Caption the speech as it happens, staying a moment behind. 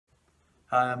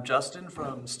Hi, I'm Justin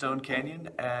from Stone Canyon,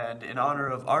 and in honor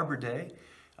of Arbor Day,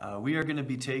 we are going to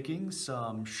be taking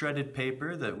some shredded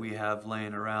paper that we have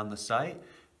laying around the site,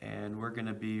 and we're going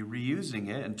to be reusing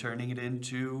it and turning it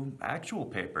into actual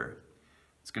paper.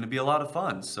 It's going to be a lot of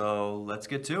fun, so let's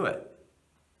get to it.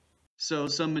 So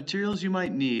some materials you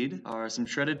might need are some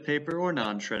shredded paper or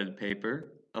non-shredded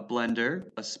paper, a blender,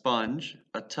 a sponge,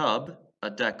 a tub, a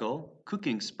decal,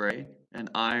 cooking spray, an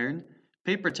iron,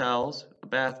 paper towels, a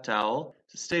bath towel,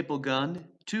 a staple gun,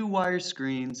 2 wire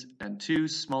screens, and 2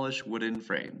 smallish wooden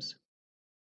frames.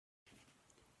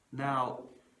 Now,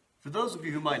 for those of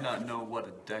you who might not know what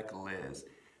a decal is,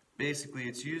 basically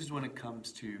it's used when it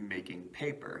comes to making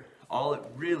paper. All it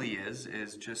really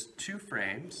is just 2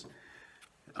 frames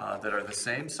that are the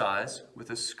same size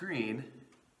with a screen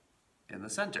in the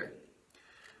center.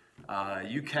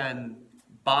 You can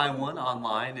buy one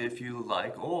online if you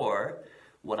like, or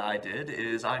what I did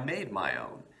is I made my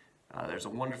own. There's a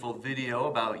wonderful video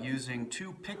about using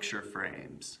 2 picture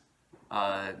frames,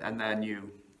 and then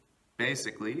you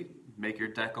basically make your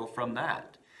decal from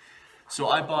that. So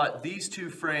I bought these 2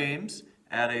 frames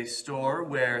at a store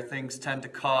where things tend to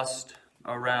cost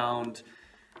around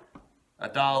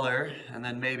 $1 and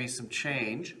then maybe some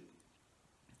change.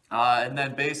 And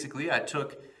then basically I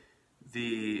took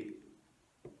the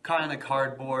kind of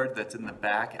cardboard that's in the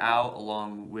back out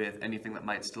along with anything that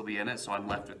might still be in it, so I'm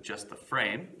left with just the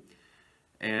frame.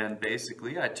 And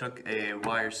basically I took a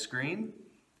wire screen,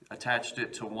 attached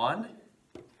it to one,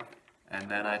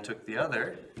 and then I took the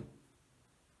other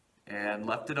and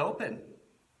left it open.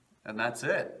 And that's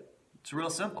it. It's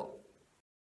real simple.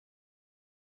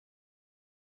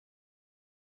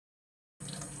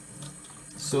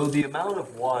 So the amount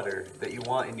of water that you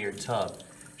want in your tub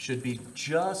should be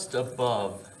just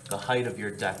above the height of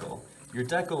your decal. Your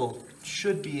decal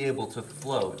should be able to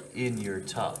float in your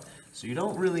tub. So you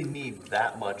don't really need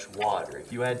that much water.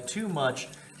 If you add too much,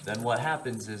 then what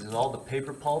happens is all the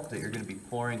paper pulp that you're going to be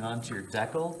pouring onto your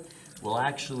decal will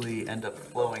actually end up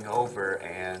flowing over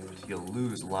and you'll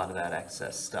lose a lot of that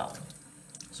excess stuff.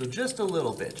 So just a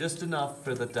little bit, just enough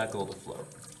for the decal to float.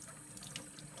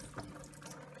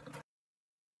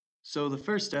 So the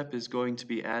first step is going to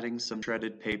be adding some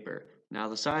shredded paper. Now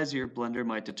the size of your blender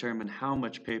might determine how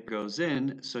much paper goes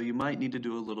in, so you might need to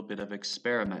do a little bit of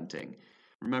experimenting.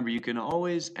 Remember, you can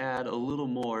always add a little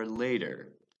more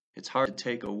later. It's hard to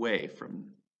take away from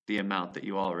the amount that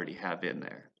you already have in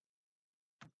there.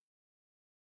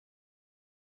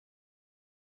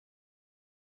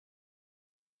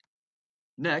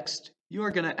 Next, you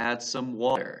are going to add some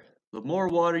water. The more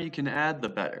water you can add, the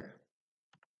better.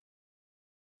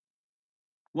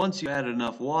 Once you add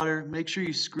enough water, make sure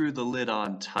you screw the lid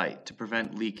on tight to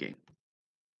prevent leaking.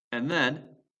 And then,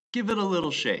 give it a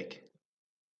little shake.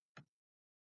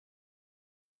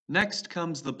 Next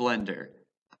comes the blender.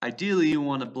 Ideally, you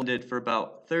want to blend it for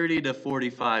about 30 to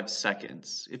 45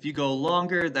 seconds. If you go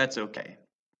longer, that's okay.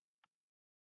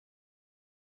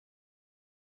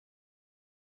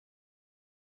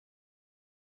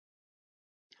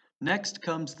 Next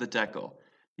comes the decal.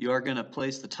 You are going to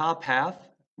place the top half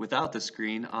without the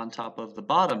screen on top of the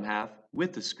bottom half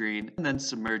with the screen and then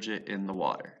submerge it in the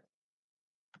water.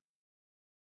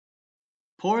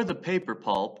 Pour the paper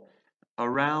pulp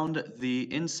around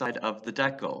the inside of the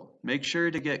decal. Make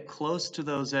sure to get close to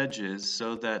those edges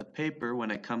so that the paper, when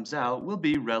it comes out, will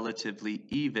be relatively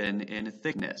even in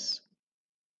thickness.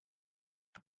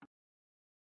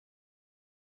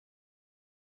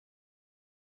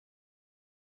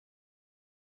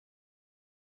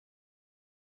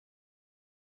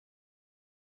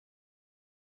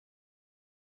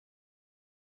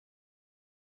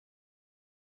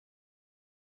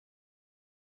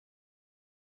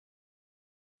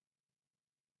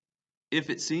 If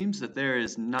it seems that there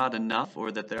is not enough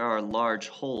or that there are large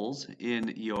holes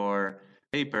in your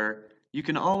paper, you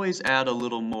can always add a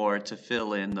little more to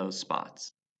fill in those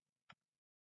spots.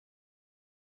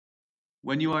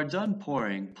 When you are done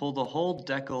pouring, pull the whole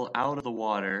decal out of the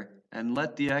water and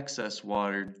let the excess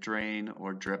water drain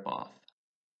or drip off.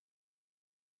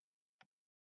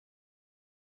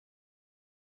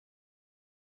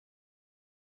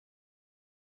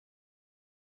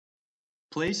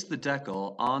 Place the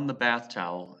decal on the bath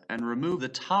towel and remove the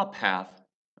top half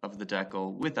of the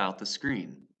decal without the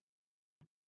screen.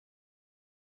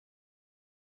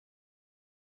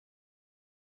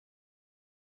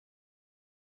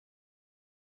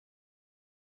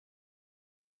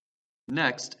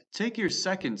 Next, take your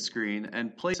second screen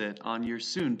and place it on your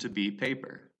soon-to-be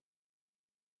paper.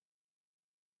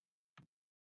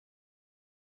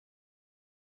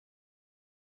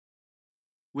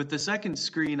 With the second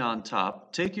screen on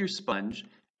top, take your sponge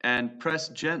and press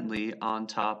gently on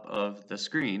top of the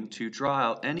screen to draw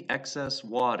out any excess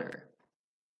water.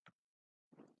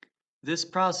 This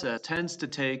process tends to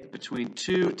take between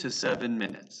 2 to 7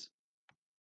 minutes.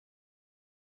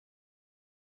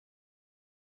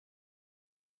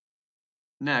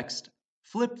 Next,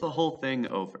 flip the whole thing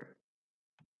over.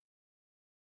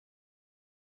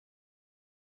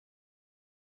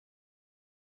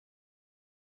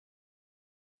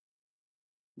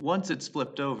 Once it's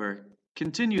flipped over,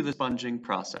 continue the sponging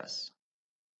process.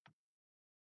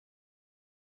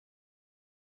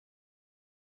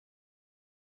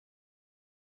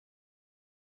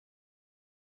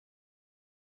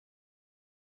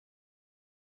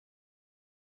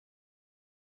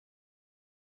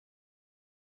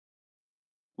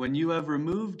 When you have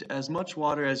removed as much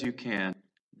water as you can,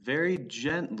 very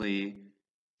gently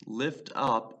lift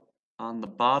up on the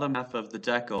bottom half of the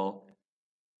decal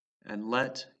and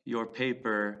let your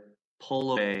paper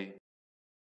pull away.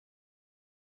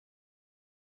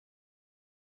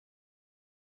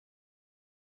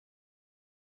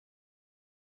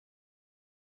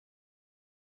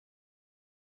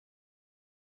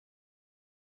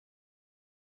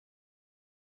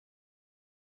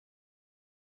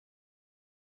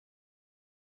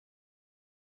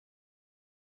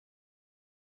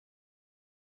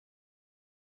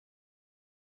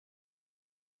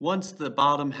 Once the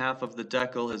bottom half of the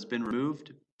decal has been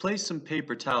removed, place some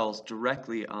paper towels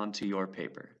directly onto your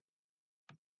paper.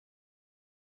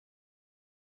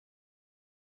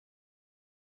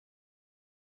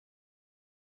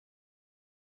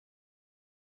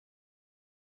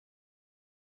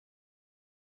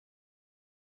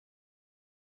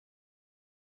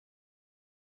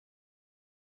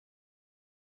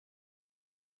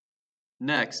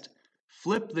 Next,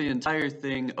 flip the entire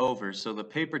thing over so the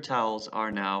paper towels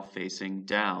are now facing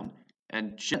down,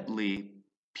 and gently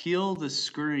peel the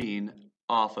screen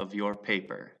off of your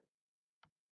paper.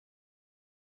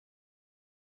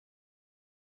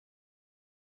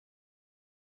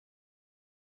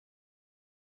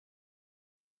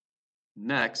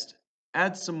 Next,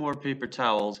 add some more paper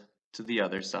towels to the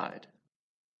other side.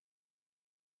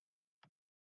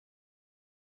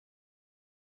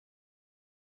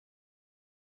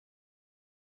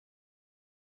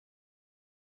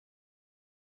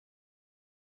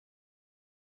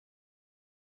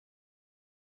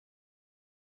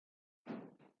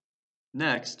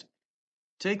 Next,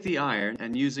 take the iron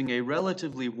and using a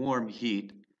relatively warm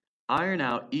heat, iron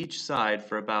out each side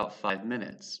for about 5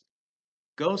 minutes.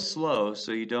 Go slow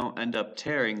so you don't end up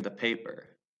tearing the paper.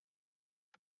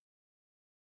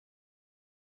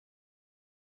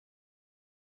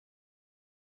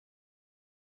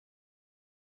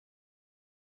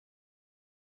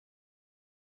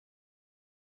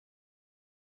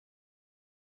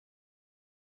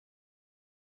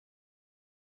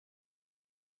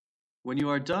 When you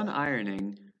are done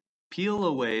ironing, peel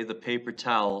away the paper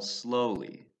towel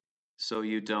slowly so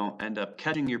you don't end up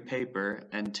catching your paper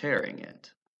and tearing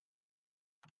it.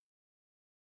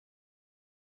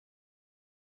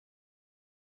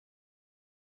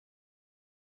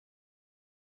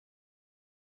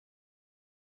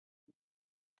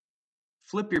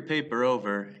 Flip your paper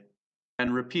over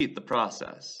and repeat the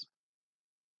process.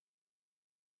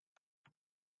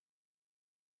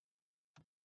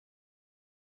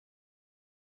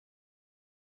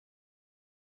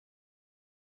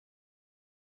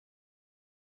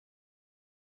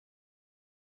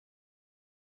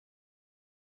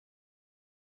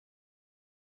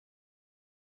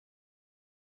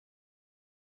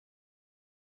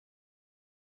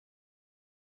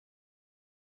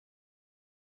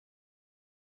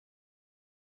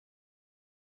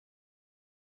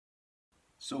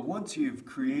 So once you've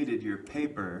created your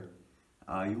paper,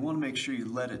 you want to make sure you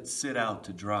let it sit out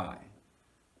to dry.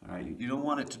 All right, you don't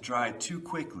want it to dry too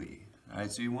quickly. All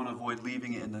right, so you want to avoid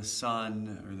leaving it in the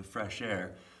sun or the fresh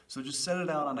air. So just set it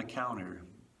out on a counter,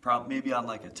 maybe on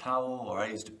like a towel, or I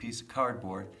used a piece of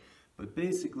cardboard. But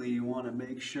basically, you want to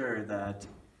make sure that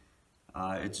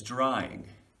it's drying.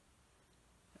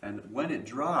 And when it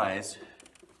dries,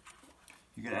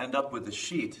 you're going to end up with a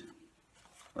sheet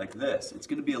like this. It's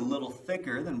going to be a little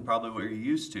thicker than probably what you're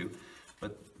used to,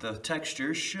 but the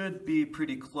texture should be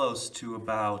pretty close to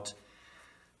about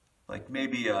like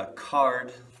maybe a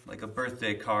card, like a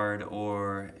birthday card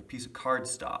or a piece of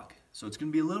cardstock. So it's going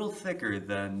to be a little thicker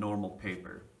than normal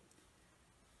paper.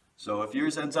 So if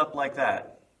yours ends up like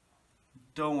that,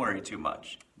 don't worry too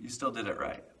much. You still did it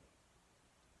right.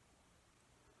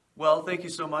 Well, thank you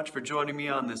so much for joining me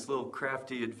on this little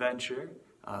crafty adventure.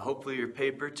 Hopefully your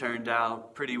paper turned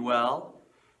out pretty well.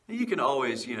 You can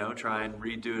always, try and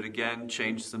redo it again,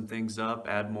 change some things up,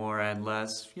 add more, add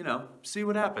less, see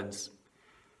what happens.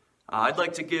 I'd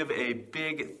like to give a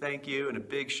big thank you and a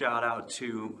big shout out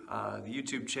to the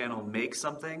YouTube channel Make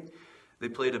Something. They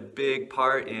played a big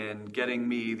part in getting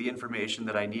me the information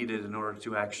that I needed in order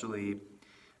to actually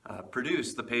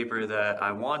produce the paper that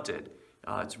I wanted.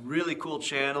 It's a really cool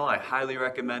channel. I highly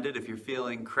recommend it. If you're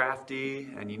feeling crafty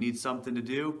and you need something to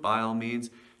do, by all means,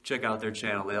 check out their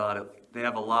channel. They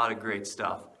have a lot of great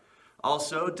stuff.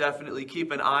 Also, definitely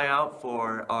keep an eye out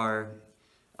for our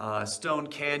Stone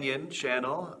Canyon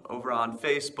channel over on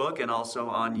Facebook and also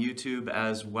on YouTube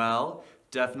as well.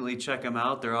 Definitely check them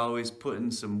out. They're always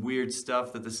putting some weird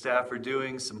stuff that the staff are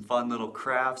doing, some fun little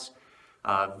crafts,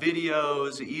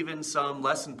 videos, even some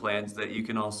lesson plans that you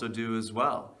can also do as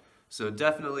well. So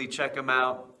definitely check them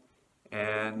out,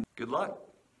 and good luck.